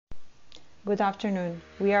Good afternoon.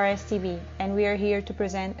 We are STB and we are here to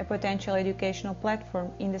present a potential educational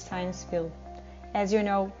platform in the science field. As you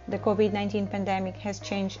know, the COVID-19 pandemic has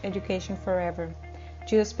changed education forever.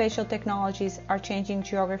 Geospatial technologies are changing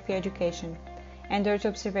geography education, and Earth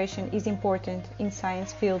observation is important in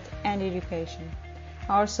science field and education.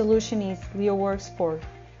 Our solution is LeoWorks 4,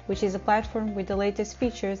 which is a platform with the latest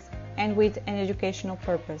features and with an educational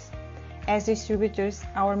purpose. As distributors,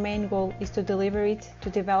 our main goal is to deliver it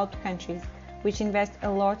to developed countries, which invest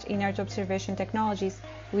a lot in Earth observation technologies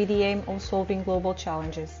with the aim of solving global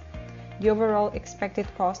challenges. The overall expected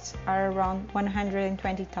costs are around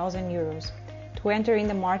 120,000 euros. To enter in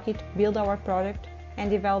the market, build our product,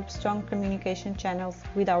 and develop strong communication channels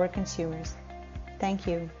with our consumers. Thank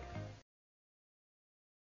you.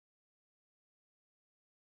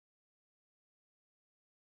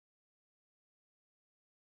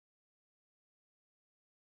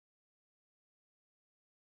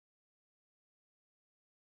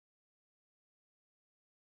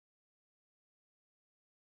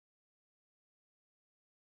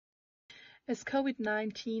 As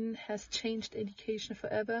COVID-19 has changed education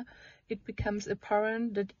forever, it becomes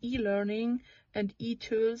apparent that e-learning and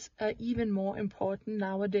e-tools are even more important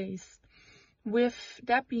nowadays. With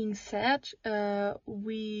that being said,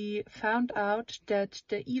 we found out that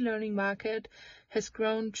the e-learning market has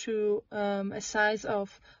grown to a size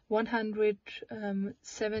of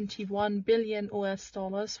 171 billion US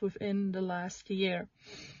dollars within the last year.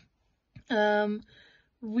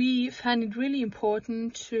 We find it really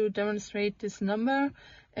important to demonstrate this number,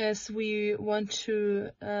 as we want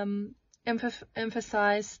to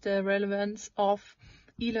emphasize the relevance of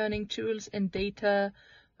e-learning tools and data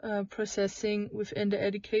processing within the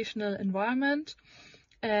educational environment,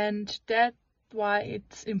 and that's why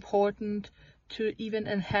it's important to even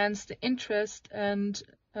enhance the interest and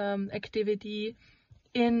activity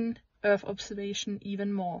in Earth observation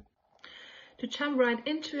even more. To jump right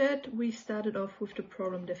into it, we started off with the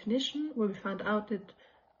problem definition, where we found out that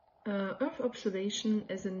Earth observation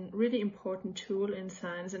is a really important tool in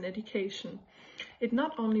science and education. It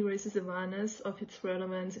not only raises awareness of its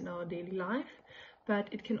relevance in our daily life, but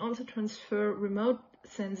it can also transfer remote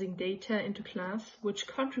sensing data into class, which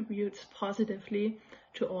contributes positively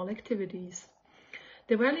to all activities.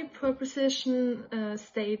 The value proposition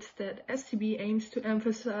states that STB aims to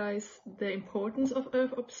emphasize the importance of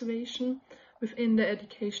Earth observation within the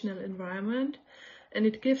educational environment, and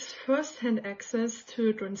it gives first-hand access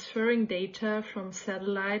to transferring data from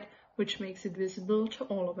satellite, which makes it visible to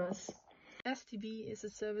all of us. STB is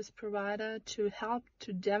a service provider to help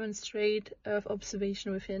to demonstrate Earth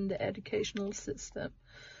observation within the educational system.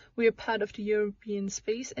 We are part of the European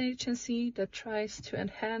Space Agency that tries to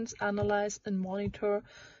enhance, analyze and monitor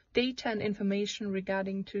data and information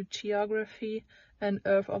regarding to geography and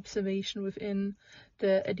Earth observation within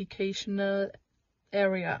the educational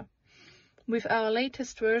area. With our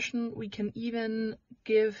latest version, we can even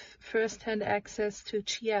give first-hand access to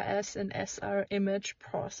GIS and SR image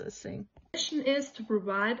processing. The mission is to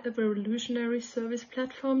provide a revolutionary service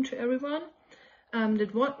platform to everyone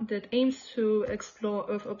that aims to explore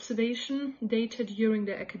Earth observation data during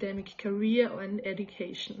their academic career and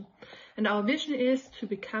education. And our vision is to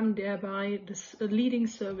become thereby the leading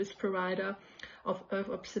service provider of Earth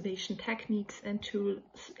observation techniques and tools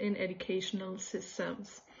in educational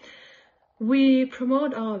systems. We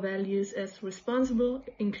promote our values as responsible,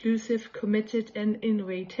 inclusive, committed and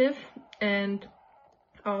innovative, and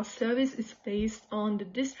our service is based on the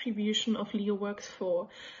distribution of LeoWorks 4,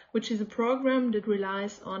 which is a program that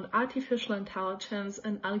relies on artificial intelligence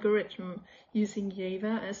and algorithm using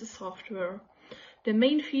Java as a software. The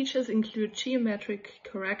main features include geometric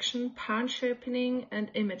correction, path shaping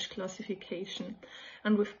and image classification.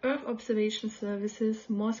 And with Earth observation services,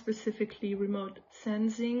 more specifically remote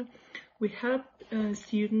sensing, we help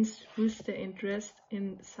students boost their interest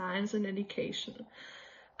in science and education.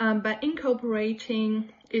 By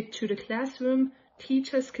incorporating it to the classroom,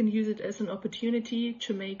 teachers can use it as an opportunity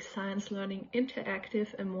to make science learning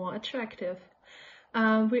interactive and more attractive.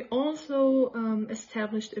 We also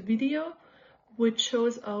established a video which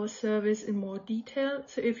shows our service in more detail.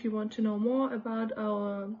 So if you want to know more about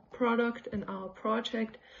our product and our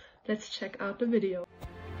project, let's check out the video.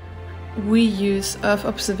 We use Earth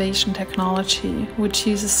observation technology, which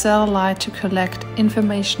uses satellite to collect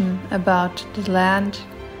information about the land,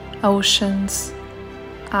 oceans,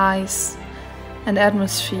 ice, and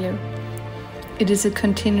atmosphere. It is a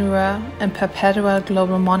continual and perpetual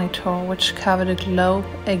global monitor which covers the globe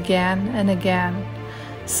again and again.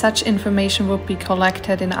 Such information would be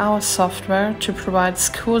collected in our software to provide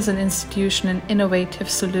schools and institutions an innovative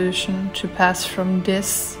solution to pass from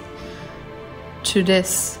this to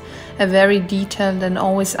this, a very detailed and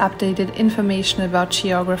always updated information about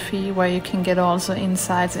geography, where you can get also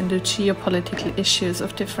insights into geopolitical issues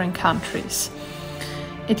of different countries.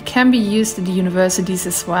 It can be used at the universities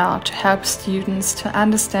as well to help students to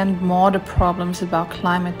understand more the problems about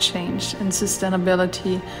climate change and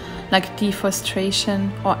sustainability, like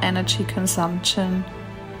deforestation or energy consumption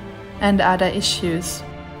and other issues.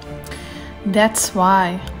 That's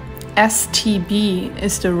why STB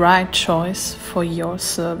is the right choice for your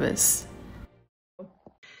service.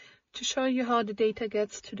 To show you how the data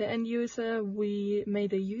gets to the end user, we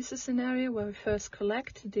made a user scenario where we first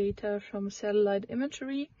collect data from satellite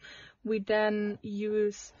imagery. We then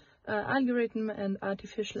use algorithm and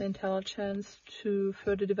artificial intelligence to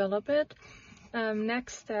further develop it.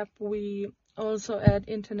 Next step, we also add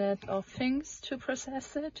Internet of Things to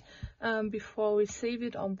process it before we save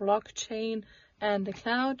it on blockchain and the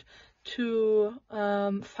cloud to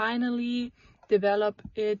finally develop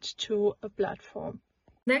it to a platform.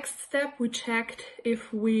 Next step, we checked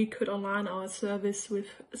if we could align our service with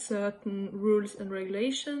certain rules and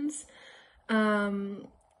regulations.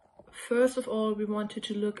 First of all, we wanted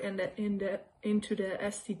to look into the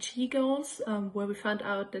SDG goals, where we found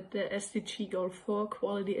out that the SDG goal 4,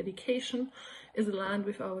 quality education, is aligned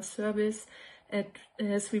with our service,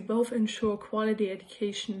 as we both ensure quality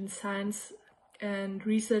education in science and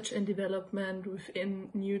research and development within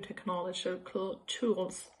new technological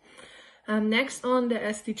tools. Next on the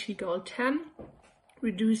SDG goal 10,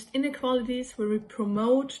 reduced inequalities, where we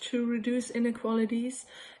promote to reduce inequalities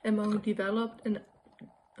among developed and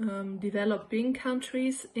developing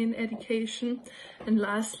countries in education. And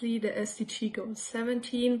lastly, the SDG goal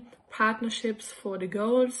 17, partnerships for the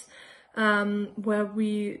goals, where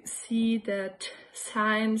we see that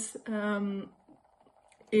science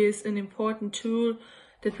is an important tool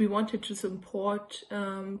that we wanted to support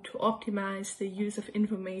to optimize the use of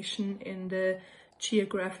information in the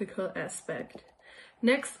geographical aspect.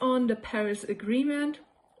 Next on the Paris Agreement,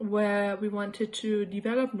 where we wanted to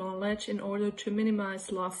develop knowledge in order to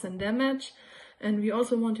minimize loss and damage. And we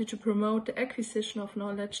also wanted to promote the acquisition of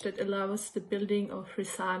knowledge that allows the building of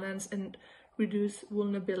resilience and reduce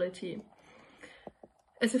vulnerability.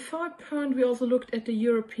 As a third point, we also looked at the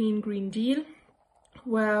European Green Deal,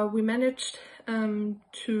 where we managed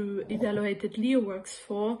to evaluate that LEO Works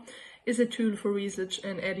 4 is a tool for research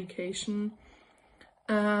and education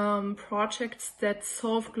projects that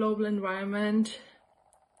solve global environment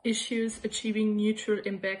issues, achieving neutral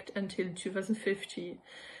impact until 2050.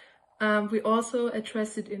 We also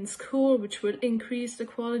addressed it in school, which will increase the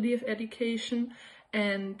quality of education,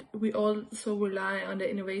 and we also rely on the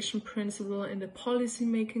innovation principle in the policy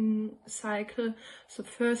making cycle. So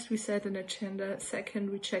first we set an agenda, second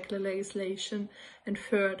we check the legislation, and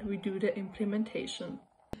third we do the implementation.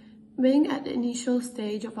 Being at the initial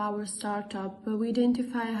stage of our startup, we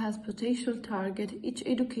identify as potential target each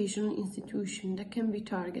educational institution that can be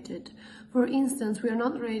targeted. For instance, we are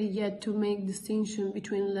not ready yet to make distinction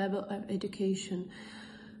between level of education.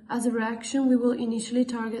 As a reaction, we will initially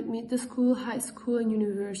target middle school, high school and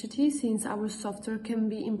university, since our software can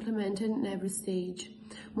be implemented in every stage.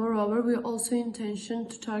 Moreover, we also intention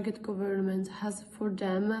to target governments, as for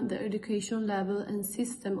them the educational level and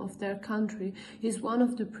system of their country is one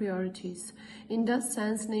of the priorities. In that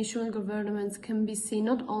sense, national governments can be seen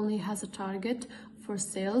not only as a target for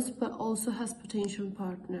sales, but also as potential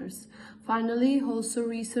partners. Finally, also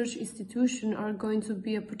research institutions are going to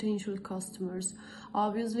be a potential customers.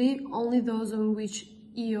 Obviously, only those on which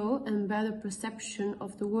EO and better perception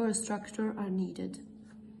of the world structure are needed.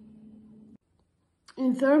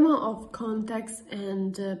 In terms of context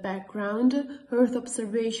and background, Earth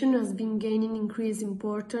observation has been gaining increased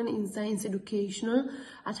importance in science education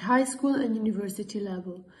at high school and university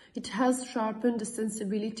level. It has sharpened the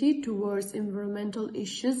sensibility towards environmental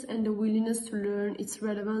issues and the willingness to learn its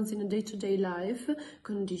relevance in a day-to-day life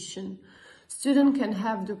condition. Students can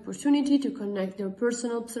have the opportunity to connect their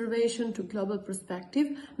personal observation to global perspective,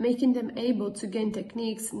 making them able to gain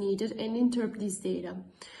techniques needed and interpret this data.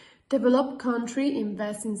 Developed countries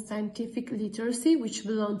invest in scientific literacy, which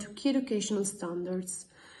belong to key educational standards.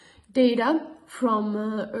 Data from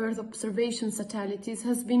Earth observation satellites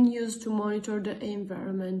has been used to monitor the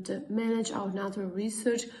environment, manage our natural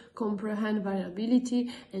research, comprehend variability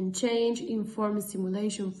and change, inform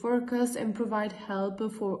simulation forecasts, and provide help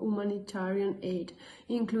for humanitarian aid,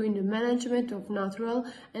 including the management of natural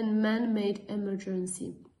and man-made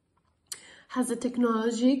emergency. As the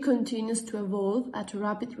technology continues to evolve at a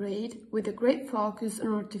rapid rate, with a great focus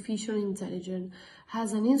on artificial intelligence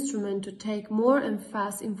as an instrument to take more and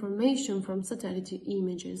fast information from satellite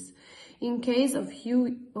images. In case of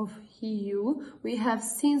EU, we have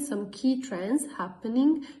seen some key trends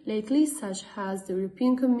happening lately, such as the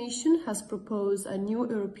European Commission has proposed a new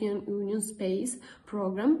European Union space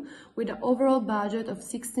program with an overall budget of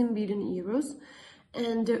 16 billion euros,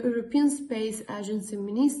 and the European Space Agency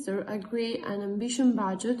Minister agreed an ambition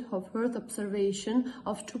budget of Earth observation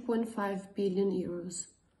of 2.5 billion euros.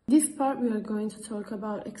 This part we are going to talk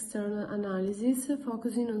about external analysis,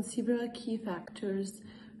 focusing on several key factors.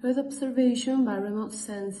 Earth observation by remote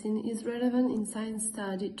sensing is relevant in science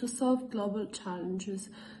study to solve global challenges,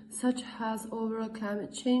 such as overall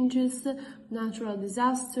climate changes, natural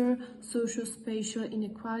disaster, socio-spatial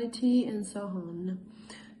inequality, and so on.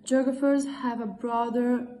 Geographers have a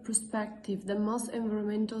broader perspective than most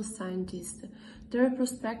environmental scientists. Their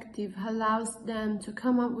perspective allows them to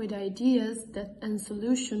come up with ideas and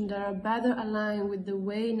solutions that are better aligned with the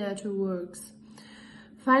way nature works.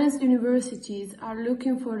 Finance universities are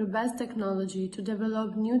looking for the best technology to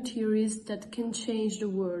develop new theories that can change the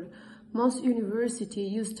world. Most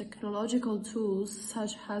universities use technological tools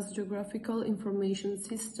such as geographical information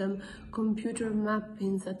system, computer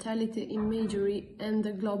mapping, satellite imagery, and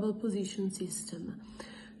the global position system.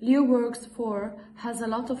 LeoWorks 4 has a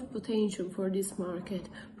lot of potential for this market,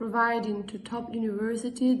 providing to top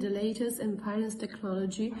universities the latest and finest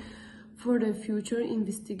technology for the future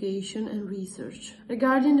investigation and research.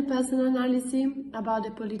 Regarding the personal analysis about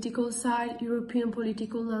the political side, European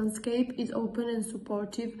political landscape is open and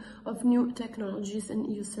supportive of new technologies and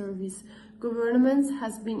EU service. Governments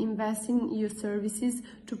has been investing in EU services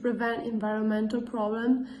to prevent environmental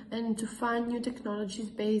problems and to find new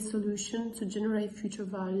technologies-based solutions to generate future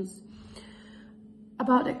values.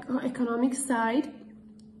 About the economic side,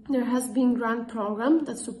 there has been grant programs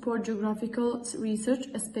that support geographical research,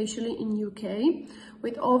 especially in UK,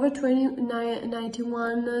 with over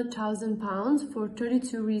 £91,000 for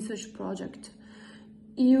 32 research projects.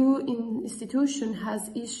 EU institution has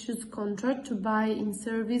issued contracts to buy in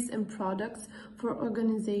service and products for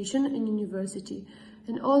organization and university.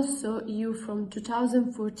 And also EU from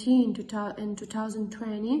 2014 and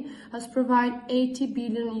 2020 has provided 80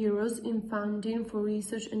 billion euros in funding for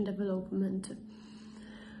research and development.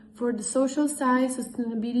 For the social side,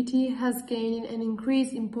 sustainability has gained an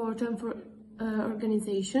increased importance for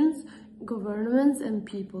organizations, governments and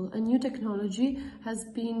people. A new technology has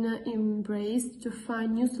been embraced to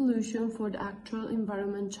find new solutions for the actual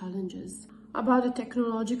environment challenges. About the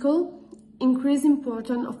technological, increased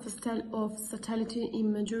importance of satellite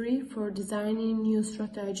imagery for designing new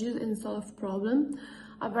strategies and solve problems,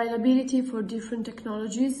 availability for different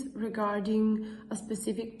technologies regarding a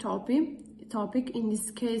specific topic, in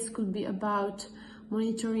this case could be about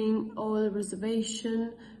monitoring oil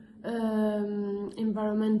reservation,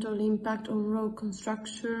 environmental impact on road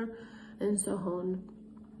construction, and so on.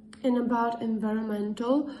 And about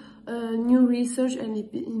environmental, new research and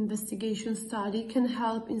investigation study can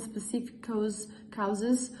help in specific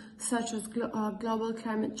causes such as global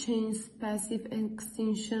climate change, passive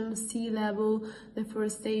extinction, sea level,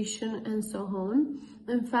 deforestation, and so on.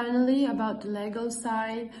 And finally, about the legal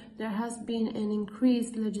side, there has been an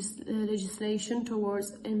increased legislation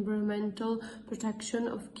towards environmental protection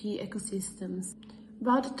of key ecosystems.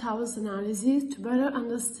 About the TAOS analysis, to better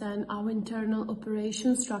understand our internal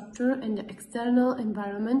operation structure and the external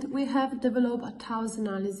environment, we have developed a TAOS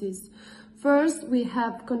analysis. First, we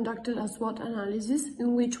have conducted a SWOT analysis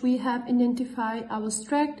in which we have identified our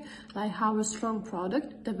strength, like our strong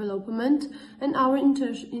product development and our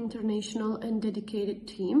international and dedicated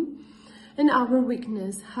team, and our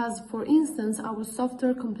weakness, as for instance our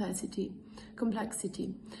software complexity.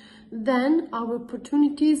 Then our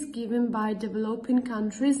opportunities given by developing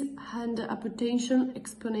countries and a potential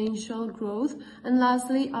exponential growth, and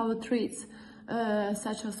lastly our threats,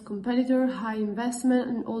 such as competitor, high investment,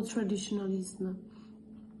 and old traditionalism.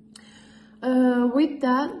 With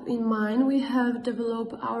that in mind, we have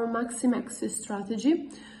developed our Maxi strategy,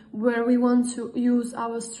 where we want to use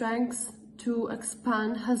our strengths to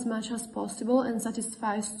expand as much as possible and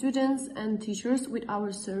satisfy students and teachers with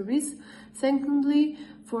our service. Secondly,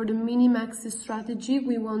 for the Mini-Maxi strategy,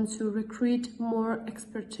 we want to recruit more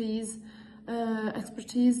expertise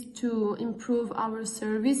to improve our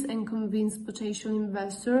service and convince potential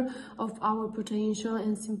investor of our potential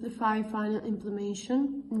and simplify final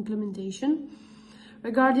implementation.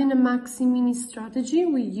 Regarding the Maxi Mini strategy,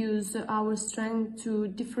 we use our strength to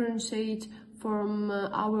differentiate from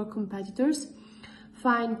our competitors,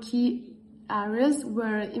 find key areas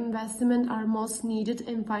where investment are most needed,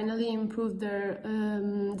 and finally improve the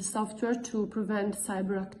software to prevent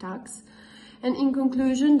cyber attacks. And in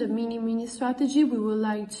conclusion, the mini strategy, we would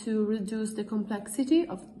like to reduce the complexity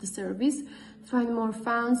of the service, find more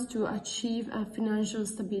funds to achieve a financial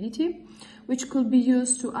stability, which could be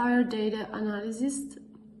used to hire data analysts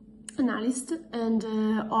and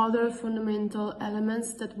other fundamental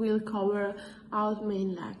elements that will cover our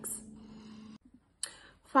main lacks.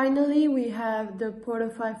 Finally, we have the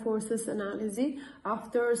portfolio forces analysis.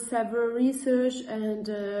 After several research and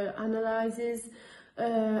analysis,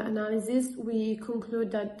 we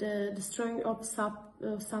conclude that the strength of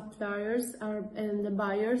suppliers and the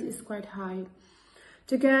buyers is quite high,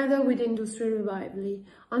 together with industry revival.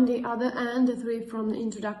 On the other hand, the threat from the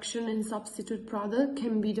introduction and substitute product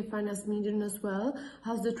can be defined as medium as well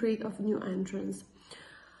as the threat of new entrants.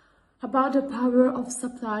 About the power of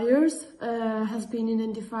suppliers has been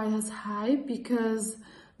identified as high because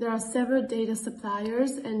there are several data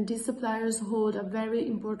suppliers, and these suppliers hold a very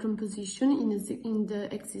important position in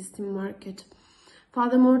the existing market.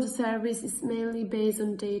 Furthermore, the service is mainly based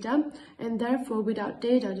on data, and therefore without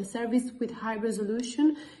data, the service with high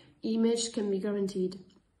resolution image can be guaranteed.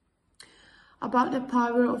 About the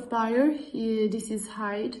power of buyer, this is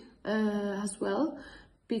high as well,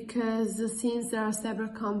 because since there are several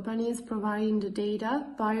companies providing the data,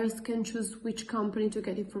 buyers can choose which company to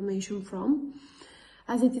get information from,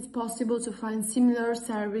 as it is possible to find similar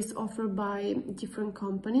service offered by different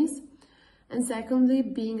companies. And secondly,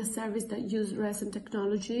 being a service that uses recent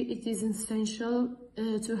technology, it is essential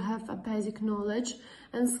to have a basic knowledge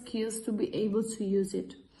and skills to be able to use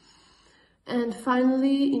it. And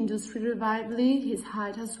finally, industry revival is high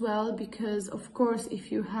as well, because of course,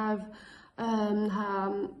 if you have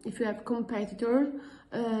competitors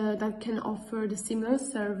that can offer the similar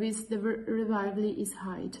service, the revival is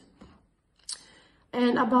high.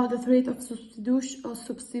 And about the threat of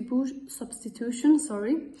substitution,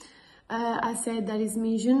 I said that is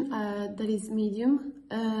medium.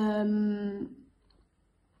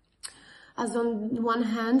 As on one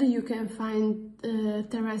hand, you can find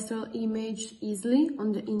terrestrial image easily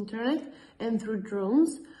on the internet and through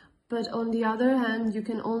drones, but on the other hand, you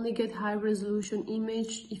can only get high resolution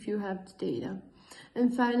image if you have the data.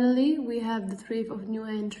 And finally, we have the threat of new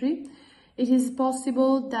entry. It is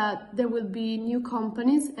possible that there will be new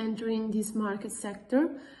companies entering this market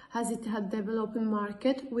sector, as it had developing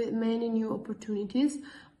market with many new opportunities,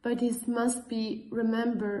 but it must be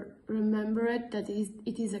remembered that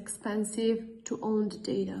it is expensive to own the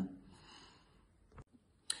data.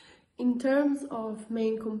 In terms of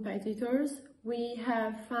main competitors, we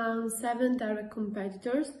have found 7 direct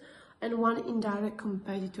competitors and 1 indirect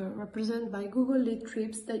competitor, represented by Google Lead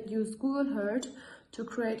trips that use Google Earth to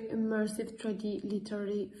create immersive 3D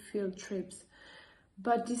literary field trips.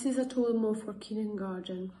 But this is a tool more for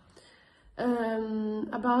kindergarten.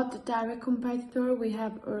 About the direct competitor, we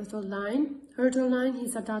have Earth Online. Earth Online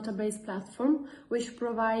is a database platform which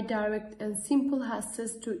provides direct and simple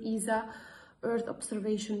access to ESA Earth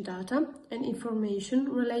observation data and information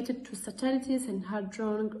related to satellites and hard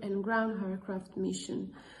drone and ground aircraft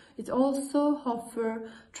mission. It also offers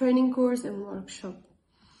training course and workshop.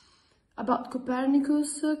 About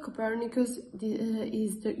Copernicus, Copernicus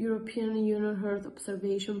is the European Union Earth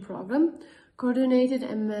Observation Program, coordinated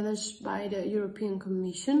and managed by the European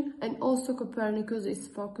Commission, and also Copernicus is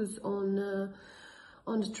focused on the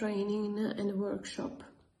training and workshop.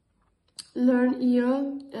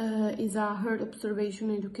 Learn.io is a Earth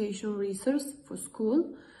observation education resource for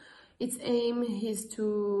school. Its aim is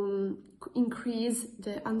to increase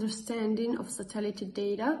the understanding of satellite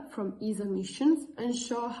data from ESA missions and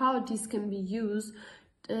show how this can be used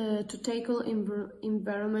to tackle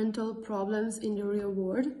environmental problems in the real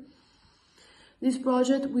world. This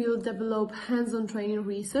project will develop hands-on training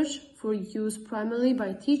research for use primarily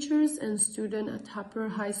by teachers and students at upper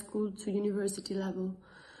high school to university level.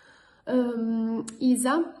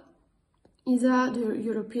 ESA, the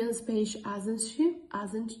European Space Agency,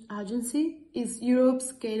 is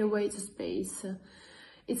Europe's gateway to space.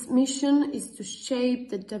 Its mission is to shape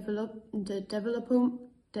the development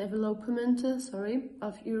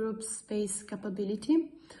of Europe's space capability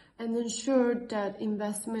and ensure that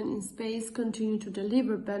investment in space continue to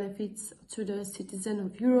deliver benefits to the citizens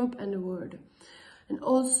of Europe and the world. And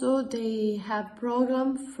also they have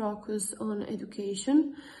programs focused on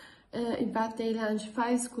education. In fact, they launched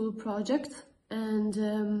 5 school projects and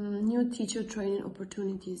new teacher training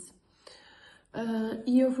opportunities.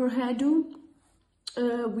 EU4Edu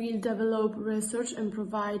will develop research and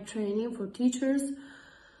provide training for teachers,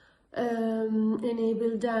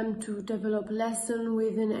 enable them to develop lessons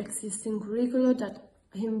within existing curricula that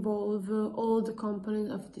involve all the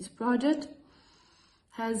components of this project.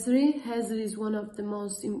 Esri is one of the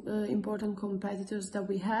most important competitors that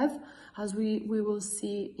we have, as we will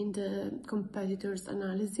see in the competitors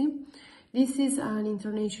analysis. This is an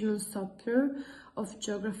international software of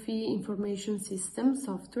geography information system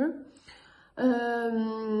software.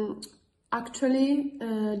 Actually,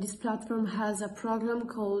 this platform has a program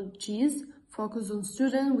called GIS, Focus on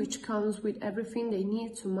Student, which comes with everything they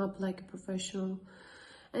need to map like a professional.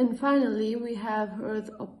 And finally, we have Earth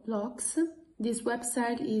Blocks. This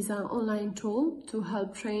website is an online tool to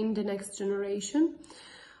help train the next generation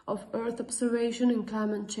of Earth observation and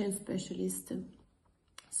climate change specialists.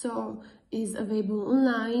 So it's available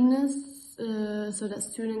online so that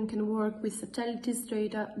students can work with satellite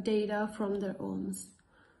data from their homes.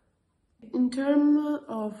 In terms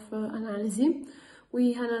of analysis,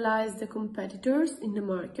 we analyze the competitors in the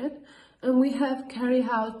market, and we have carried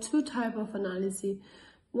out two types of analysis.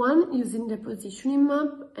 One using the positioning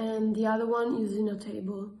map and the other one using a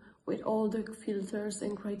table with all the filters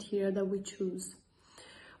and criteria that we choose.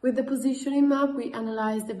 With the positioning map, we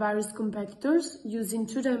analyze the various competitors using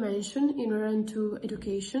two dimensions inherent to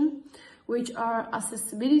education, which are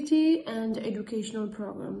accessibility and educational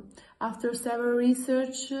program. After several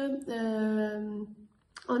research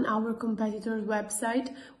on our competitor's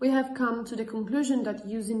website, we have come to the conclusion that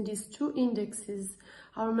using these two indexes,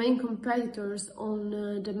 our main competitors on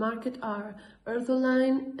the market are Earth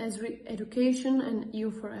Online, Esri Education and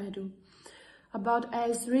EU4Edu. About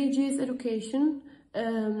Esri, GIS Education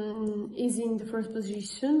is in the first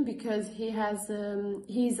position because he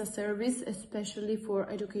is a service especially for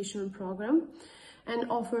educational program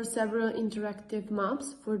and offers several interactive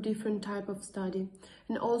maps for different type of study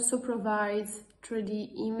and also provides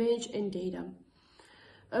 3D image and data.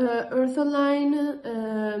 Earth Online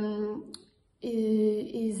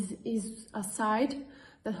is a site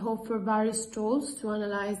that offers various tools to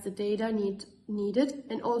analyze the data needed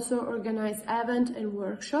and also organize events and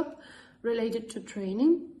workshops related to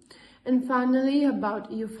training. And finally,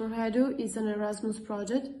 about EU4Edu is an Erasmus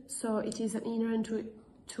project, so it is an inherent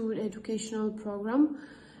to the educational program,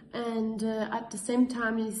 and at the same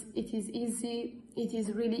time it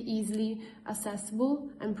is really easily accessible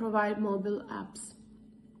and provide mobile apps.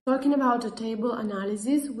 Talking about the table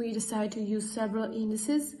analysis, we decided to use several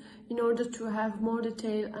indices in order to have more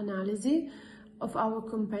detailed analysis of our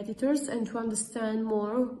competitors and to understand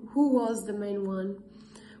more who was the main one.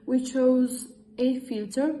 We chose 8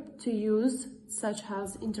 filters to use, such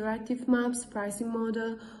as interactive maps, pricing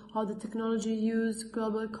model, how the technology used,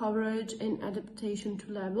 global coverage and adaptation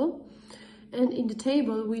to level. And in the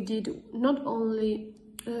table we did not only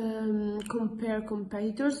compare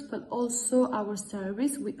competitors but also our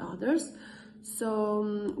service with others,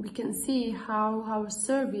 so we can see how our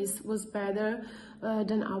service was better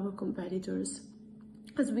than our competitors.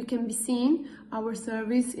 As we can be seen, our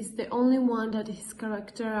service is the only one that is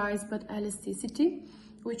characterized by elasticity,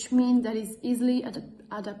 which means that it's easily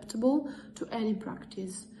adaptable to any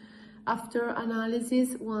practice. After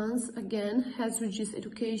analysis, once again, Esri GIS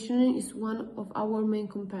Education is one of our main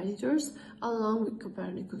competitors, along with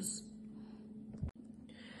Copernicus.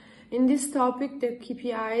 In this topic, the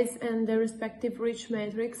KPIs and the respective reach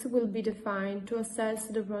metrics will be defined to assess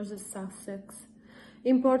the process success.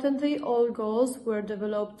 Importantly, all goals were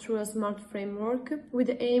developed through a SMART framework with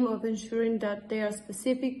the aim of ensuring that they are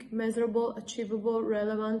specific, measurable, achievable,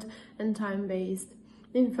 relevant, and time-based.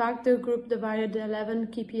 In fact, the group divided the 11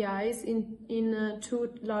 KPIs in 2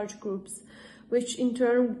 large groups, which in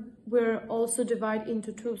turn were also divided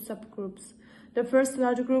into 2 subgroups. The first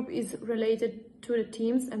large group is related to the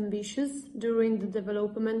team's ambitions during the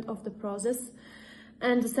development of the process,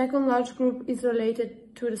 and the second large group is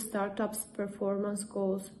related to the startup's performance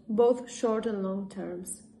goals, both short and long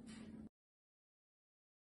terms.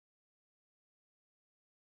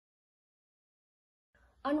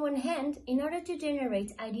 On one hand, in order to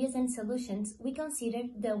generate ideas and solutions, we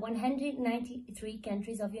considered the 193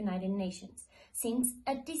 countries of United Nations, since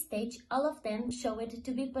at this stage all of them showed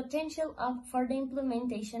to be potential for the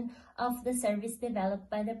implementation of the service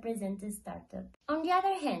developed by the presented startup. On the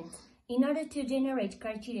other hand, in order to generate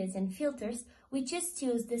criteria and filters, we chose to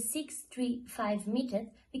use the 6-3-5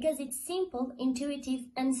 method because it's simple, intuitive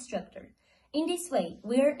and structured. In this way,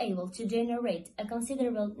 we are able to generate a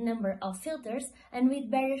considerable number of filters and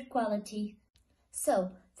with better quality.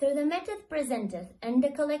 So, through the method presented and the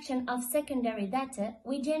collection of secondary data,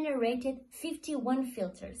 we generated 51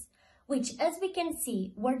 filters, which, as we can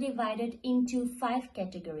see, were divided into 5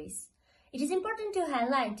 categories. It is important to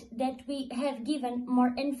highlight that we have given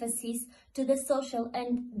more emphasis to the social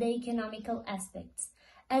and the economical aspects,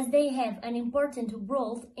 as they have an important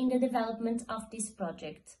role in the development of this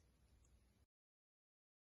project.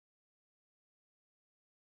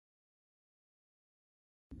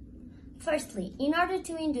 Firstly, in order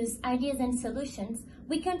to induce ideas and solutions,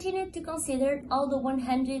 we continued to consider all the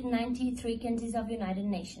 193 countries of United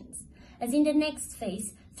Nations. As in the next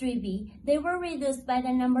phase, 3B, they were reduced by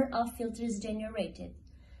the number of filters generated,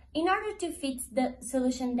 in order to fit the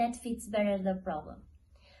solution that fits better the problem.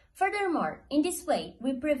 Furthermore, in this way,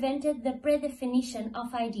 we prevented the predefinition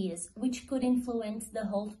of ideas which could influence the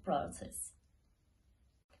whole process.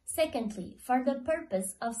 Secondly, for the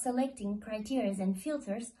purpose of selecting criteria and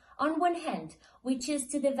filters, on one hand, we choose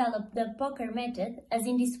to develop the POCR method, as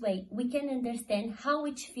in this way we can understand how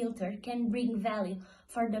each filter can bring value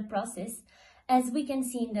for the process, as we can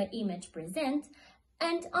see in the image present,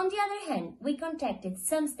 and on the other hand, we contacted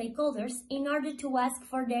some stakeholders in order to ask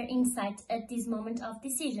for their insight at this moment of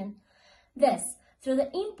decision. Thus, through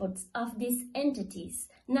the inputs of these entities,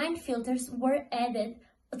 9 filters were added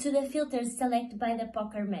to the filters selected by the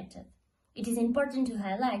POCR method. It is important to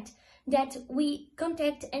highlight that we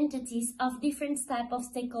contact entities of different types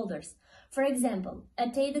of stakeholders. For example,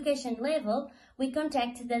 at the education level, we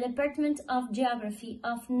contact the Department of Geography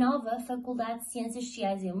of Nova Faculdade de Ciências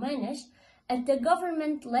Sociais e Humanas. At the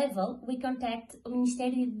government level, we contact o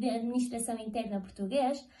Ministério de Administração Interna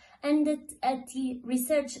Português, and at the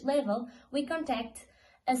research level, we contact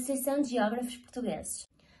a Associação de Geógrafos Portugueses.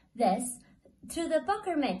 Thus, through the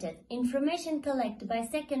POCR method, information collected by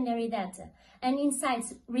secondary data and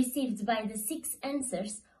insights received by the 6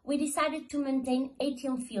 answers, we decided to maintain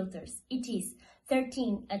 18 filters. It is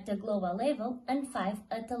 13 at the global level and 5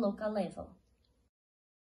 at the local level.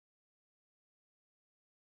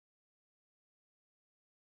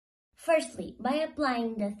 Firstly, by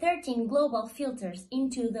applying the 13 global filters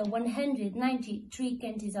into the 193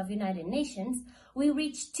 countries of United Nations, we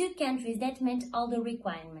reached 2 countries that met all the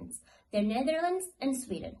requirements, the Netherlands and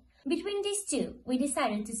Sweden. Between these two, we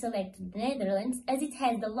decided to select the Netherlands as it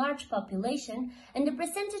has the large population and the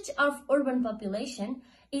percentage of urban population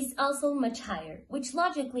is also much higher, which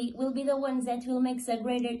logically will be the ones that will make a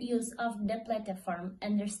greater use of the platform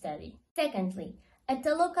under study. Secondly, at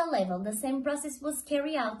the local level, the same process was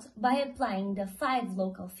carried out by applying the 5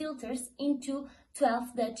 local filters into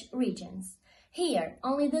 12 Dutch regions. Here,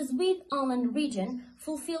 only the Zuid-Holland region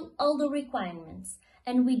fulfilled all the requirements,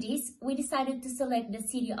 and with this, we decided to select the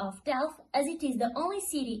city of Delft as it is the only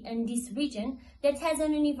city in this region that has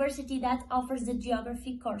an university that offers the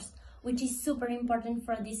geography course, which is super important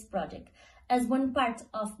for this project, as one part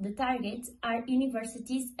of the targets are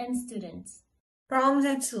universities and students. Problems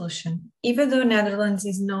and solution. Even though Netherlands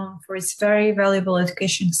is known for its very valuable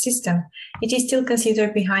education system, it is still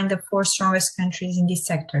considered behind the 4 strongest countries in this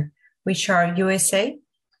sector, which are USA,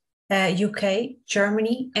 UK,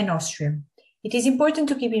 Germany, and Austria. It is important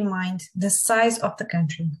to keep in mind the size of the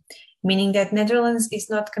country, meaning that Netherlands is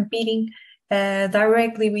not competing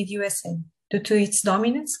directly with USA due to its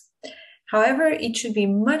dominance. However, it should be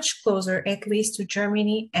much closer, at least, to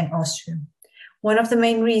Germany and Austria. One of the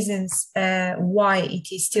main reasons why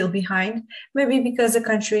it is still behind may be because the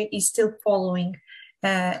country is still following,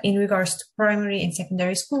 in regards to primary and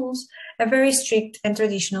secondary schools, a very strict and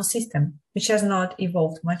traditional system, which has not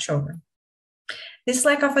evolved much over. This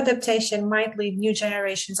lack of adaptation might lead new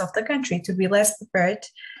generations of the country to be less prepared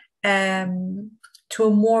to a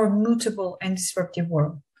more mutable and disruptive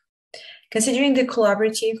world. Considering the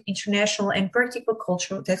collaborative, international, and practical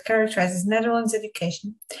culture that characterizes Netherlands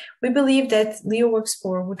education, we believe that LeoWorks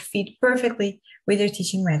 4 would fit perfectly with their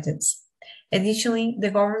teaching methods. Additionally,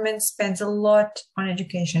 the government spends a lot on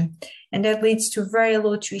education, and that leads to very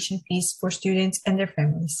low tuition fees for students and their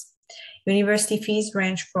families. University fees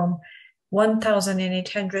range from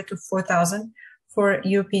 1,800 to 4,000 for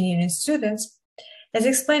European Union students. As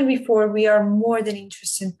explained before, we are more than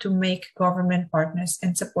interested to make government partners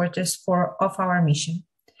and supporters of our mission.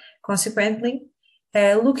 Consequently,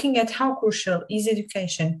 looking at how crucial is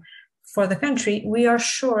education for the country, we are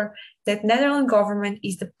sure that Netherlands government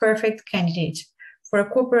is the perfect candidate for a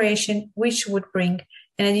cooperation which would bring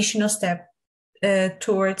an additional step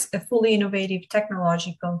towards a fully innovative,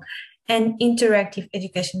 technological, and interactive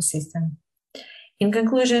education system. In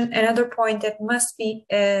conclusion, another point that must be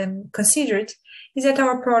considered is that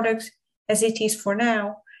our product, as it is for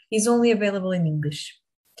now, is only available in English.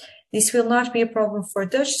 This will not be a problem for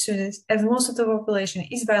Dutch students, as most of the population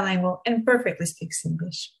is bilingual and perfectly speaks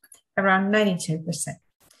English, around 92%.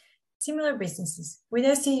 Similar businesses, with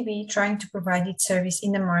STB trying to provide its service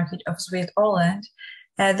in the market of Zuid-Holland,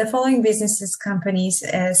 the following businesses companies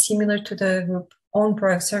similar to the group own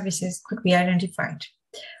product services could be identified.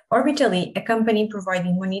 Orbitally, a company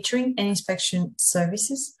providing monitoring and inspection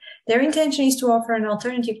services. Their intention is to offer an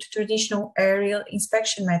alternative to traditional aerial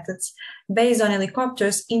inspection methods based on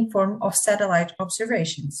helicopters in form of satellite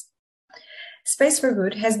observations. Space for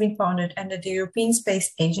Good has been founded under the European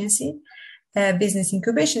Space Agency Business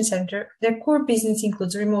Incubation Center. Their core business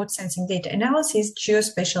includes remote sensing data analysis,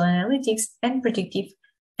 geospatial analytics, and predictive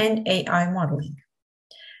and AI modeling.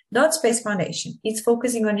 Dot Space Foundation is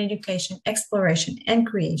focusing on education, exploration, and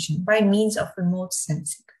creation by means of remote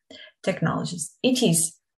sensing technologies. It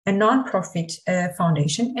is a non-profit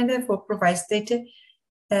foundation and therefore provides data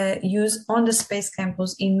use on the space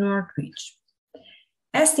campus in Northwich.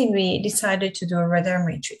 STB decided to do a radar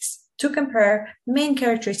matrix to compare main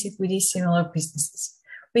characteristics with these similar businesses.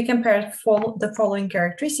 We compared the following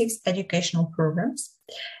characteristics: educational programs,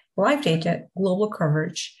 live data, global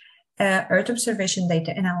coverage, Earth observation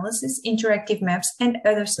data analysis, interactive maps, and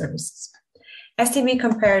other services. STB,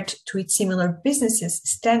 compared to its similar businesses,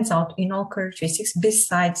 stands out in all characteristics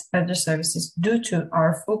besides other services due to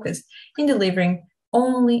our focus in delivering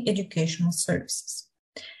only educational services.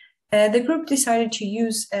 The group decided to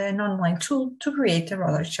use an online tool to create a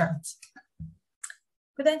radar chart.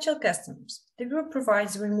 Potential customers. The group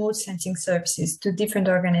provides remote sensing services to different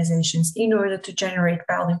organizations in order to generate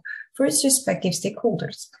value for its respective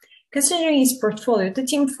stakeholders. Considering its portfolio, the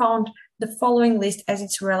team found the following list as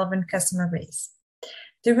its relevant customer base.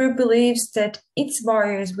 The group believes that its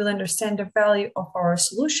buyers will understand the value of our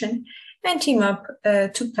solution and team up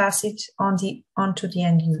to pass it on to the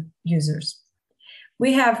end users.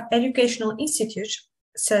 We have educational institutes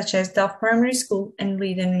such as Delft Primary School and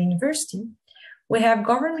Leiden University. We have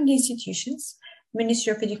government institutions,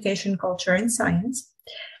 Ministry of Education, Culture and Science,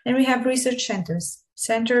 and we have research centers,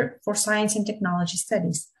 Center for Science and Technology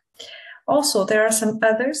Studies. Also, there are some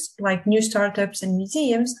others like new startups and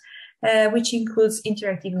museums, which includes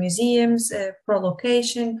interactive museums,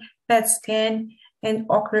 ProLocation, PetScan, and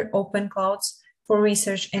Ochre Open Clouds for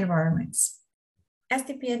research environments.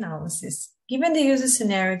 STP analysis. Given the user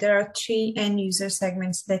scenario, there are 3 end-user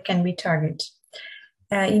segments that can be targeted.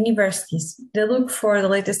 Universities. They look for the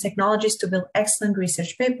latest technologies to build excellent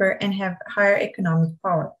research paper and have higher economic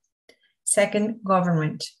power. Second,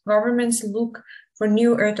 government. Governments look for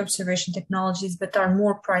new Earth observation technologies but are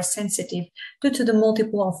more price sensitive due to the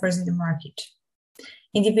multiple offers in the market.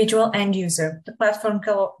 Individual end user. The platform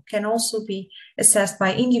can also be accessed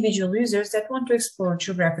by individual users that want to explore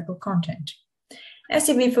geographical content.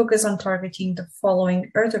 STB focus on targeting the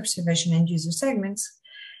following Earth observation end user segments: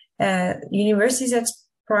 universities as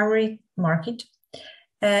primary market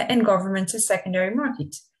and governments as secondary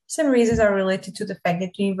market. Some reasons are related to the fact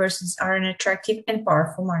that universities are an attractive and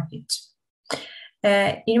powerful market.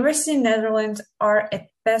 Universities in the Netherlands are at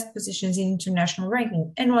best positions in international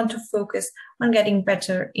ranking and want to focus on getting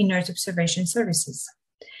better in Earth observation services.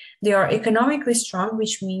 They are economically strong,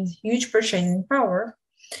 which means huge purchasing power,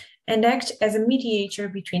 and act as a mediator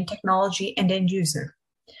between technology and end user.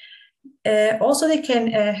 Also, they can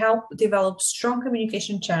help develop strong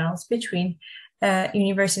communication channels between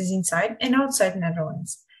universities inside and outside the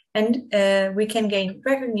Netherlands, and we can gain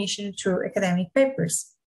recognition through academic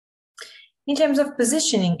papers. In terms of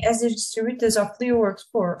positioning, as the distributors of LeoWorks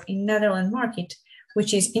 4 in Netherlands market,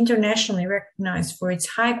 which is internationally recognized for its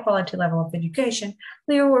high quality level of education,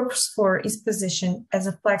 LeoWorks 4 is positioned as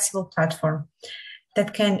a flexible platform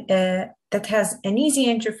that has an easy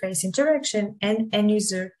interface interaction and end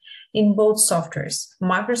user in both softwares,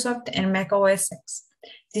 Microsoft and Mac OS X.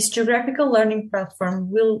 This geographical learning platform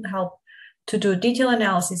will help to do detailed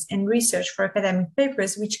analysis and research for academic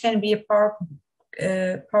papers, which can be a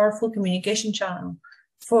powerful communication channel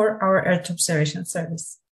for our Earth observation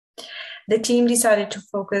service. The team decided to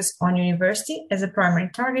focus on university as a primary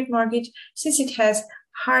target market since it has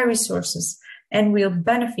high resources and will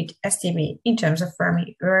benefit STB in terms of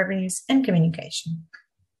revenues and communication.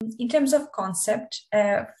 In terms of concept,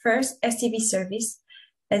 first, STB service,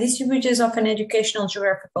 distributors of an educational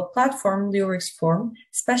geographical platform, LeoWorks 4,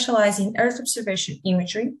 specialize in Earth observation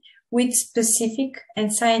imagery with specific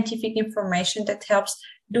and scientific information that helps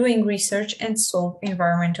doing research and solve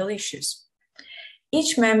environmental issues.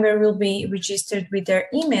 Each member will be registered with their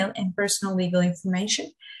email and personal legal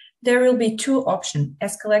information. There will be 2 options,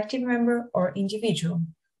 as collective member or individual.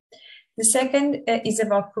 The second is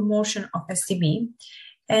about promotion of STB,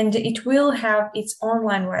 and it will have its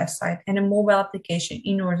online website and a mobile application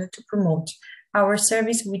in order to promote our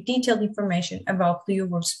service with detailed information about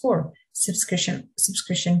LeoWorks 4,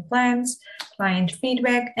 subscription plans, client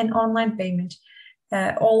feedback, and online payment,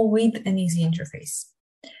 all with an easy interface.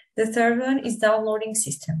 The third one is downloading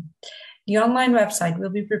system. The online website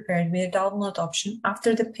will be prepared with a download option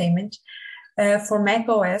after the payment for Mac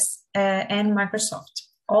OS and Microsoft.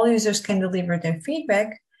 All users can deliver their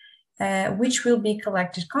feedback, which will be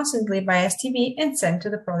collected constantly by STB and sent to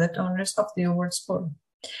the product owners of LeoWorks 4.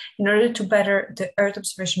 in order to better the Earth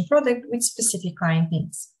observation product with specific client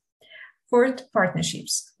needs. Fourth,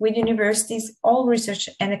 partnerships. With universities, all research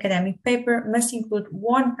and academic paper must include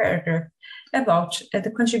one paragraph about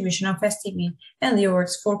the contribution of STB and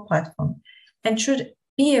LeoWorks4 platform and should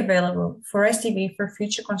be available for STB for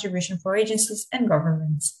future contribution for agencies and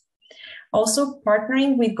governments. Also,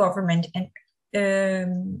 partnering with government and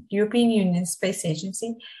European Union Space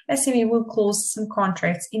Agency, STB will close some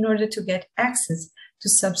contracts in order to get access to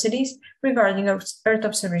subsidies regarding Earth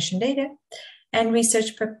observation data and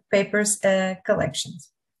research papers collections.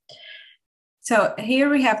 So here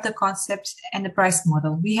we have the concept and the price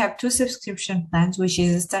model. We have two subscription plans, which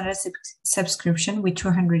is a standard subscription with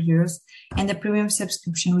 200 euros and the premium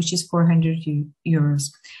subscription, which is 400 euros.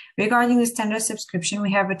 Regarding the standard subscription,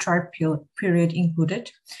 we have a trial period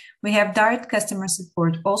included. We have direct customer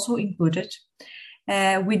support also included.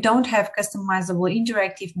 We don't have customizable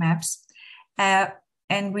interactive maps,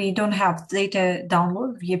 and we don't have data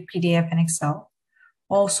download via PDF and Excel.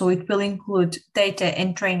 Also, it will include data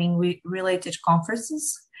and training related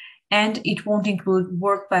conferences, and it won't include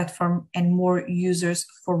work platform and more users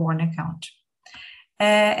for one account.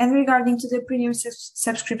 And regarding to the premium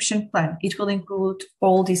subscription plan, it will include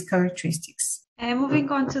all these characteristics.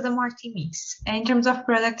 Moving on to the Marti mix. In terms of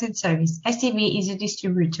product and service, STB is a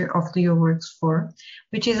distributor of LeoWorks4,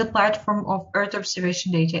 which is a platform of Earth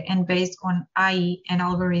observation data and based on AI and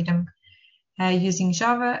algorithm using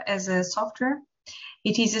Java as a software.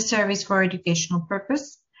 It is a service for educational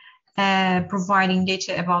purpose, providing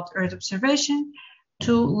data about Earth observation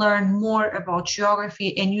to learn more about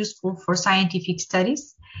geography and useful for scientific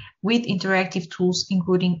studies with interactive tools,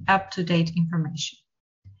 including up-to-date information.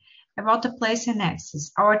 About the place and access,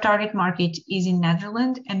 our target market is in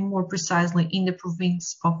Netherlands and more precisely in the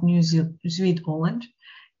province of New Zuid-Holland,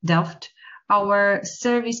 Delft. Our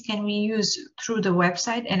service can be used through the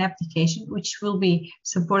website and application, which will be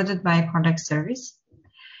supported by a contact service.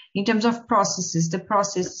 In terms of processes, the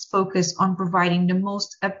process focuses on providing the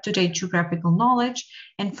most up-to-date geographical knowledge,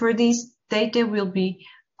 and for this, data will be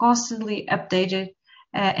constantly updated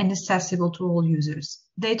and accessible to all users.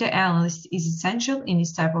 Data analysis is essential in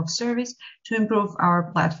this type of service to improve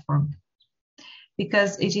our platform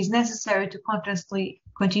because it is necessary to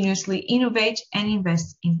continuously innovate and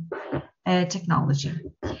invest in technology.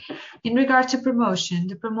 In regard to promotion,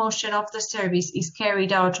 the promotion of the service is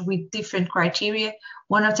carried out with different criteria.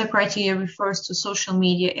 One of the criteria refers to social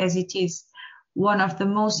media as it is one of the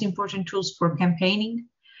most important tools for campaigning.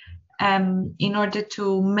 In order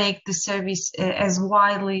to make the service as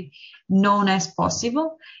widely known as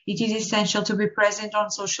possible, it is essential to be present on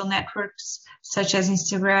social networks such as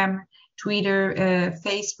Instagram, Twitter,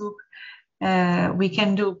 Facebook. We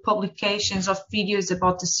can do publications of videos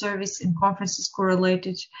about the service and conferences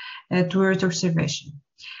correlated to Earth observation.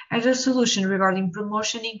 Another solution regarding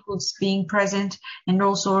promotion includes being present and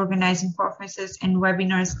also organizing conferences and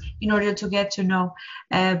webinars in order to get to know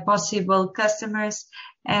possible customers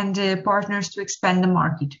and partners to expand the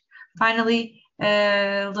market. Finally,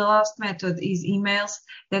 the last method is emails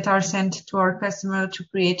that are sent to our customer to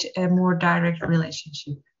create a more direct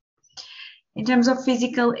relationship. In terms of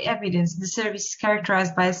physical evidence, the service is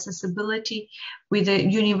characterized by accessibility with a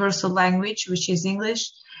universal language, which is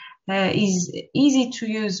English, is easy to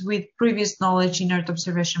use with previous knowledge in Earth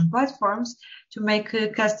observation platforms to make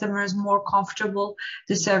customers more comfortable.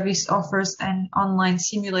 The service offers an online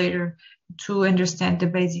simulator to understand the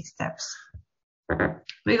basic steps.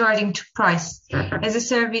 Regarding to price, as a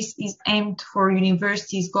service is aimed for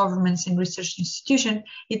universities, governments, and research institutions,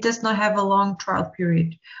 it does not have a long trial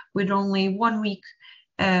period. With only 1 week,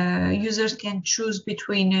 users can choose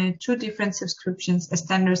between two different subscriptions, a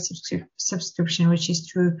standard subscription, which is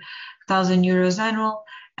 2,000 euros annual,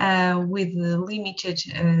 with limited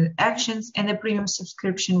actions, and a premium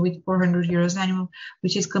subscription with 400 euros annual,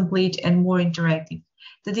 which is complete and more interactive.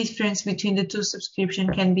 The difference between the two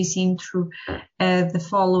subscriptions can be seen through the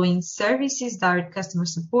following services: direct customer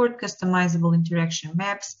support, customizable interaction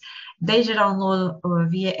maps, data download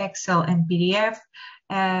via Excel and PDF,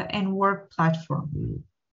 and work platform.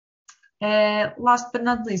 Last but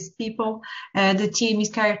not least, people. The team is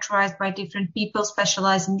characterized by different people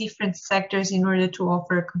specialized in different sectors in order to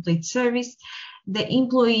offer a complete service. The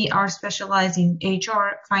employees are specialized in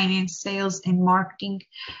HR, finance, sales, and marketing,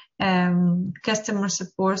 customer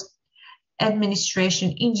support,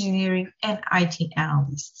 administration, engineering, and IT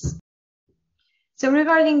analysts. So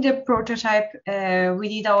regarding the prototype, we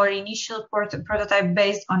did our initial prototype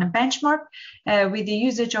based on a benchmark with the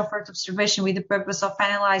usage of Earth observation with the purpose of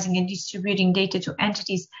analyzing and distributing data to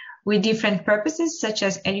entities with different purposes such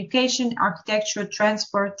as education, architecture,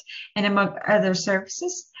 transport, and among other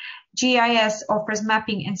services. GIS offers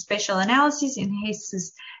mapping and spatial analysis,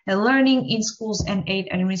 enhances learning in schools and aid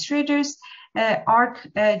administrators.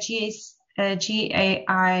 GIS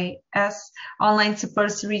online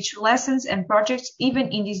supports rich lessons and projects even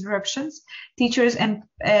in disruptions. Teachers and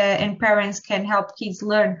parents can help kids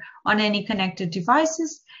learn on any connected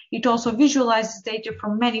devices. It also visualizes data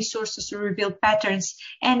from many sources to reveal patterns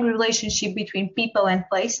and relationship between people and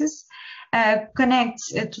places.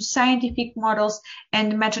 Connects to scientific models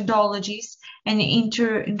and methodologies, and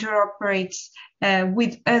interoperates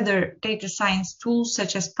with other data science tools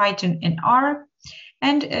such as Python and R.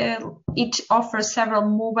 And it offers several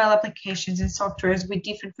mobile applications and softwares with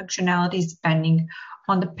different functionalities depending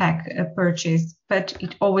on the pack purchased, but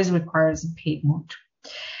it always requires a paid mode.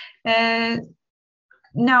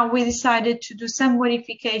 Now we decided to do some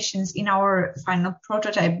modifications in our final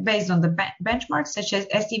prototype based on the benchmarks such as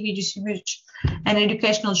STB distribution and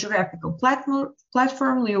educational geographical platform,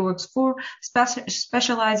 LeoWorks 4,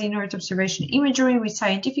 specialized in Earth observation imagery with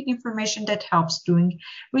scientific information that helps doing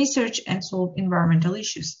research and solve environmental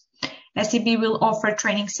issues. STB will offer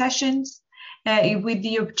training sessions with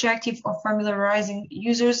the objective of familiarizing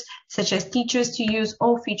users, such as teachers, to use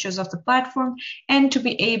all features of the platform and to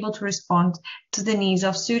be able to respond to the needs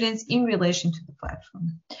of students in relation to the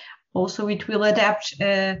platform. Also, it will adapt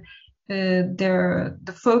the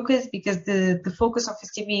focus, because the focus of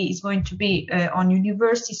STB is going to be on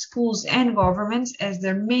university, schools, and governments as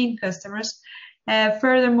their main customers.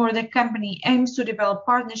 Furthermore, the company aims to develop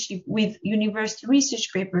partnership with university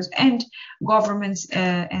research papers and governments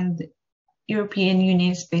and European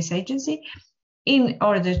Union Space Agency in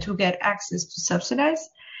order to get access to subsidies.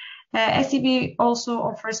 STB also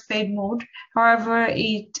offers paid mode. However,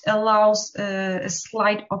 it allows a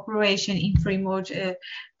slight operation in free mode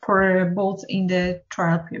for both in the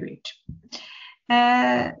trial period.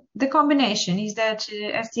 The combination is that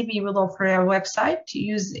STB will offer a website to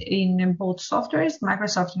use in both softwares,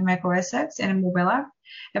 Microsoft and Mac OS X, and a mobile app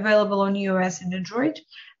available on iOS and Android.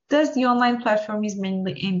 Thus, the online platform is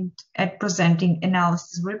mainly aimed at presenting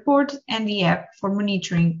analysis reports and the app for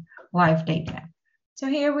monitoring live data. So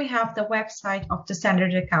here we have the website of the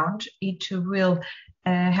standard account. It will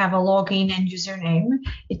have a login and username.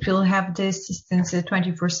 It will have the assistance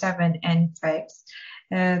 24/7 and facts.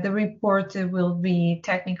 The report will be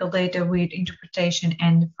technical data with interpretation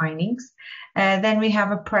and findings. Then we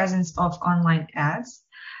have a presence of online ads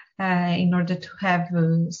in order to have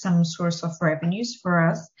some source of revenues for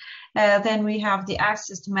us. Then we have the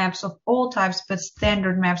access to maps of all types, but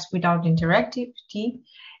standard maps without interactivity.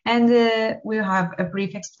 And we have a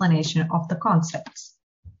brief explanation of the concepts.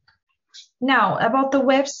 Now, about the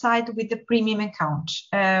website with the premium account.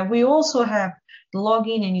 We also have the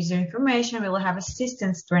login and user information. We will have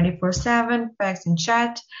assistance 24/7, fax and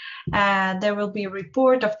chat. There will be a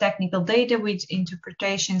report of technical data with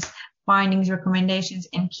interpretations, findings, recommendations,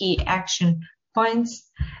 and key action points.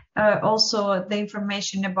 Also, the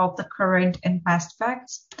information about the current and past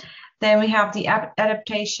facts. Then we have the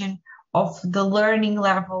adaptation of the learning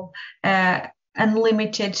level,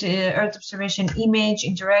 unlimited Earth observation image,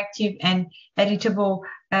 interactive and editable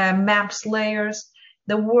maps layers.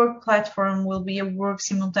 The work platform will be a work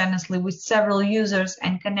simultaneously with several users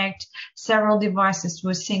and connect several devices to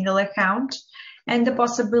a single account, and the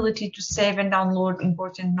possibility to save and download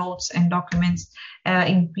important notes and documents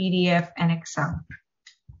in PDF and Excel.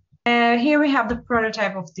 Here we have the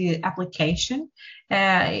prototype of the application.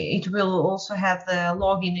 It will also have the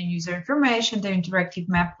login and user information, the interactive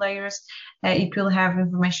map layers. It will have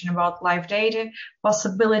information about live data,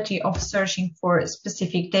 possibility of searching for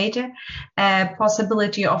specific data,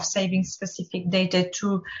 possibility of saving specific data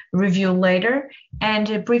to review later, and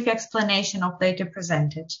a brief explanation of data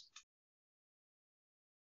presented.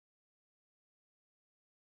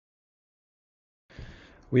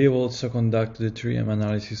 We have also conducted a 3M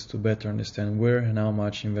analysis to better understand where and how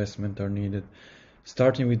much investment are needed.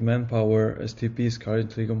 Starting with manpower, STP is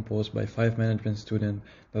currently composed by 5 management students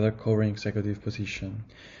that are covering executive positions.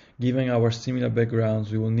 Given our similar backgrounds,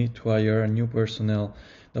 we will need to hire new personnel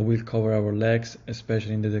that will cover our legs,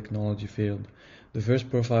 especially in the technology field. The first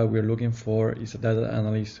profile we are looking for is a data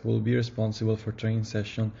analyst who will be responsible for training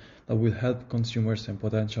sessions that will help consumers and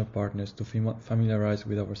potential partners to familiarize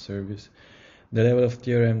with our service. The level of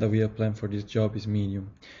TRM that we have planned for this job is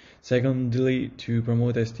medium. Secondly, to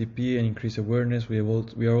promote STP and increase awareness, we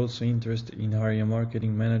are also interested in hiring a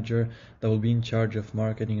marketing manager that will be in charge of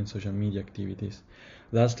marketing and social media activities.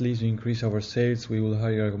 Lastly, to increase our sales, we will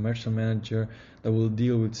hire a commercial manager that will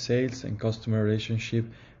deal with sales and customer relationship,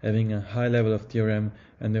 having a high level of TRM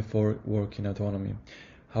and therefore working autonomy.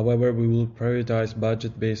 However, we will prioritize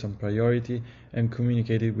budget based on priority and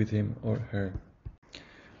communicate it with him or her.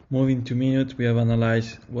 Moving to minutes, we have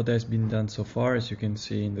analyzed what has been done so far, as you can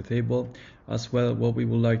see in the table, as well what we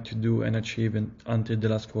would like to do and achieve until the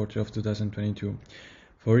last quarter of 2022.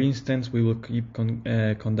 For instance, we will keep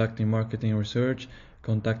conducting marketing research,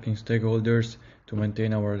 contacting stakeholders to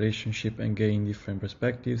maintain our relationship and gain different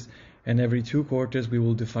perspectives, and every 2 quarters we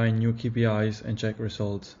will define new KPIs and check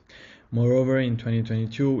results. Moreover, in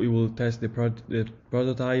 2022 we will test the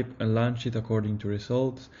prototype and launch it according to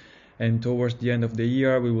results, and towards the end of the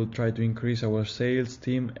year we will try to increase our sales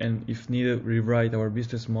team and, if needed, rewrite our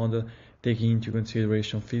business model, taking into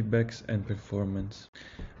consideration feedbacks and performance.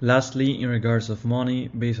 Lastly, in regards of money,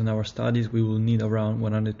 based on our studies, we will need around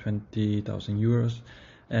 120,000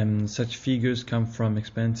 euros. Such figures come from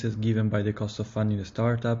expenses given by the cost of funding the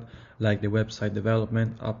startup, like the website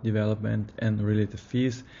development, app development, and related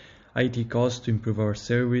fees, IT costs to improve our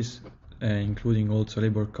service, including also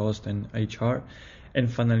labor cost and HR, and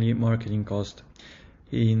finally marketing cost.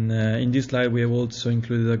 In this slide we have also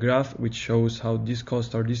included a graph which shows how these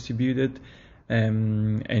costs are distributed,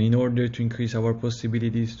 and in order to increase our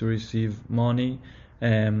possibilities to receive money,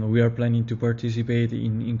 we are planning to participate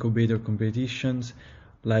in incubator competitions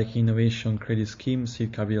like Innovation Credit Scheme,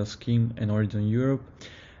 Seed Capital Scheme, and Horizon Europe.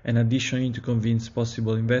 And additionally, to convince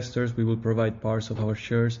possible investors, we will provide parts of our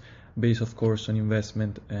shares based of course on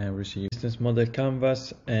investment received. Business model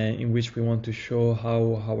canvas, in which we want to show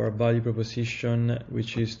how our value proposition,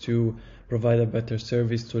 which is to provide a better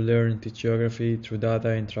service to learn and teach geography through data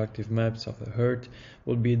interactive maps of the Earth,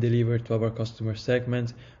 will be delivered to our customer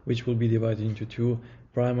segments, which will be divided into 2,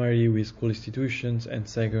 primary with school institutions and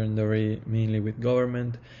secondary mainly with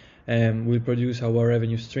government. We'll produce our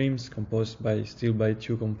revenue streams composed by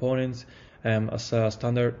 2 components, as a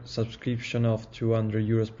standard subscription of 200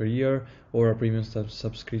 euros per year or a premium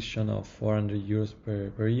subscription of 400 euros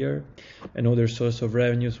per year. Another source of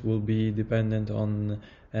revenues will be dependent on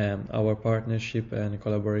our partnership and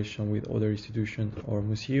collaboration with other institutions or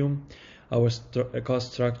museum. Our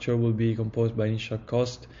cost structure will be composed by initial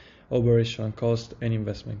cost, operational cost, and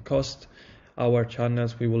investment cost. Our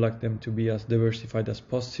channels, we would like them to be as diversified as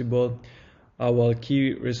possible. Our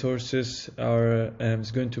key resources are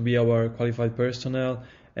is going to be our qualified personnel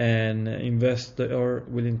and investor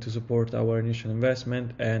willing to support our initial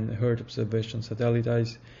investment and Earth observation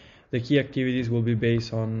satellites. The key activities will be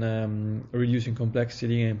based on reducing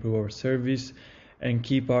complexity and improve our service, and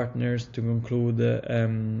key partners to conclude.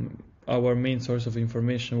 Our main source of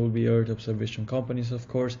information will be Earth observation companies, of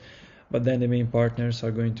course, but then the main partners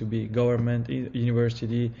are going to be government,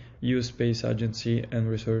 university, EU space agency, and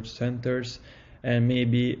research centers, and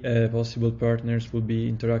maybe possible partners will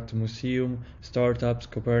be interactive museum, startups,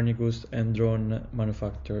 Copernicus, and drone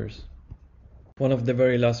manufacturers. One of the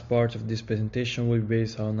very last parts of this presentation will be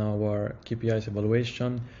based on our KPIs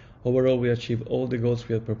evaluation. Overall, we achieved all the goals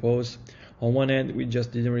we had proposed. On one end, we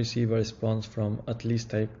just didn't receive a response from at least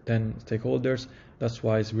 10 stakeholders. That's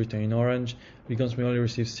why it's written in orange, because we only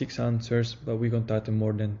received 6 answers, but we contacted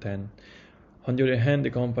more than 10. On the other hand,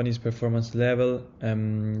 the company's performance level,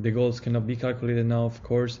 the goals cannot be calculated now, of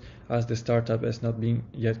course, as the startup has not been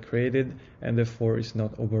yet created and therefore is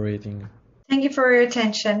not operating. Thank you for your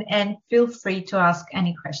attention and feel free to ask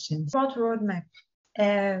any questions. About roadmap.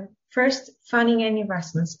 First, funding and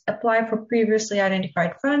investments. Apply for previously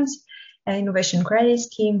identified funds, Innovation Credit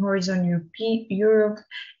Scheme, Horizon Europe,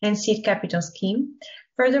 and Seed Capital Scheme.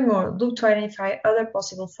 Furthermore, look to identify other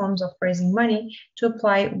possible forms of raising money to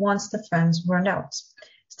apply once the funds run out.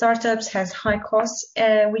 Startups has high costs,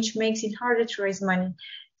 which makes it harder to raise money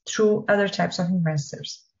through other types of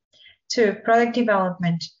investors. 2. Product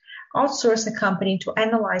development. Outsource a company to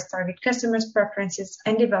analyze target customers' preferences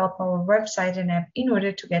and develop our website and app in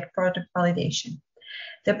order to get product validation.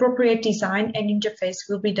 The appropriate design and interface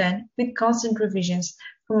will be done with constant revisions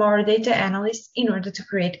from our data analysts in order to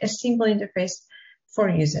create a simple interface for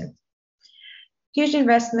user. Huge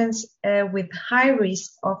investments with high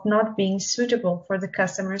risk of not being suitable for the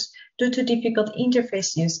customers due to difficult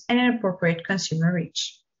interface use and inappropriate consumer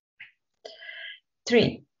reach.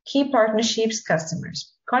 3. Key partnerships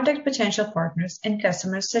customers. Contact potential partners and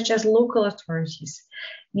customers such as local authorities,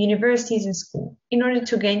 universities and schools in order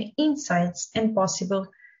to gain insights and possible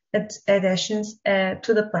additions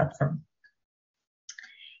to the platform.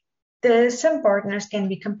 Some partners can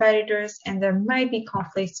be competitors and there might be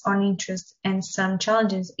conflicts on interest and some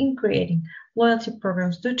challenges in creating loyalty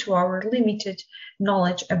programs due to our limited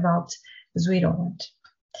knowledge about Switzerland.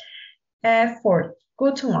 Fourth,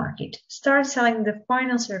 go to market. Start selling the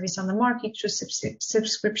final service on the market through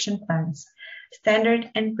subscription plans, standard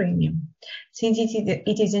and premium. Since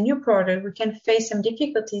it is a new product, we can face some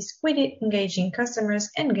difficulties with engaging customers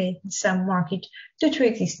and gain some market due to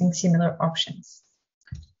existing similar options.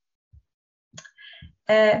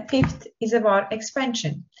 Fifth is about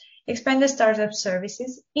expansion. Expand the startup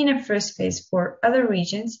services in a first phase for other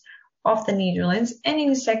regions of the Netherlands and in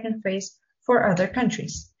the second phase for other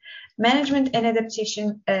countries. Management and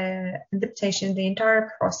adaptation, the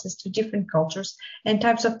entire process to different cultures and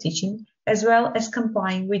types of teaching, as well as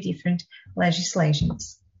complying with different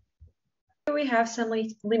legislations. Here we have some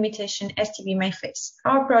limitations STB may face.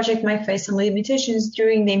 Our project may face some limitations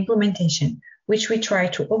during the implementation, which we try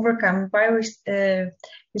to overcome by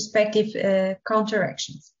respective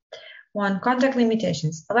counteractions. 1. Contact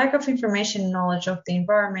limitations. A lack of information and knowledge of the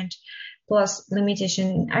environment plus limitation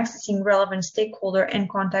in accessing relevant stakeholder and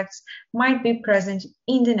contacts might be present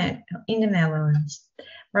in the Netherlands.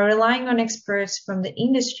 By relying on experts from the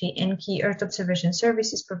industry and key Earth observation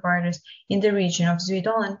services providers in the region of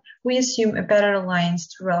Zuid-Holland, we assume a better alliance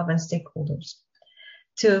to relevant stakeholders.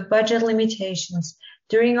 2. Budget limitations.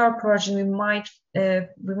 During our project, we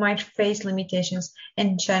might face limitations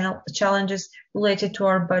and challenges related to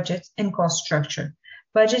our budget and cost structure.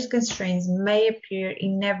 Budget constraints may appear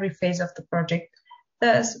in every phase of the project.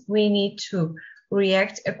 Thus, we need to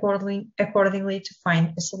react accordingly to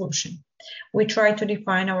find a solution. We try to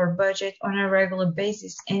define our budget on a regular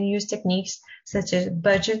basis and use techniques such as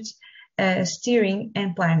budget, steering,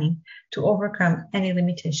 and planning to overcome any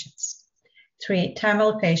limitations. 3. Time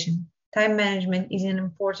allocation. Time management is an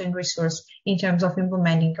important resource in terms of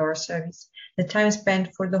implementing our service. The time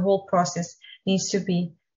spent for the whole process needs to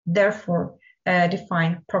be, therefore,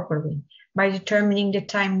 defined properly by determining the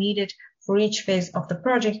time needed for each phase of the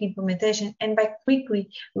project implementation and by quickly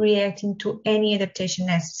reacting to any adaptation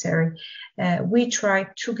necessary. We try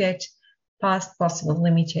to get past possible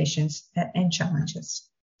limitations and challenges.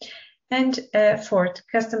 And fourth,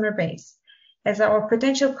 customer base. As our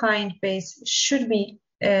potential client base should be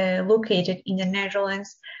located in the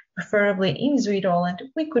Netherlands, preferably in Zuid-Holland,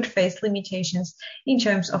 we could face limitations in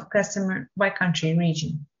terms of customer by country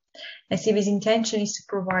region. STB's intention is to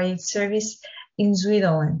provide service in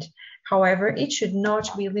Zuid-Holland. However, it should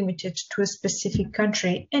not be limited to a specific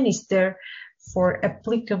country and is therefore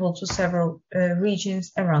applicable to several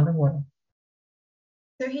regions around the world.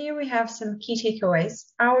 So here we have some key takeaways.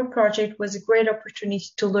 Our project was a great opportunity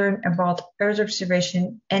to learn about Earth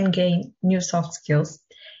observation and gain new soft skills.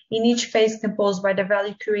 In each phase composed by the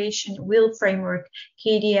value creation wheel framework,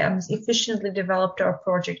 KDMs efficiently developed our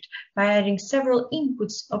project by adding several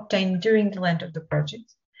inputs obtained during the length of the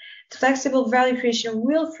project. The flexible value creation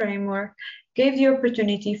wheel framework gave the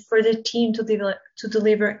opportunity for the team to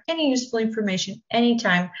deliver any useful information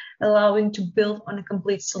anytime, allowing to build on a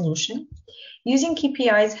complete solution. Using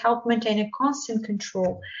KPIs helped maintain a constant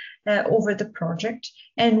control over the project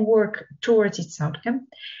and work towards its outcome.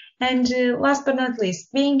 And last but not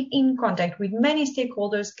least, being in contact with many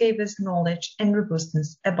stakeholders gave us knowledge and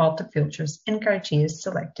robustness about the filters and criteria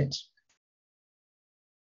selected.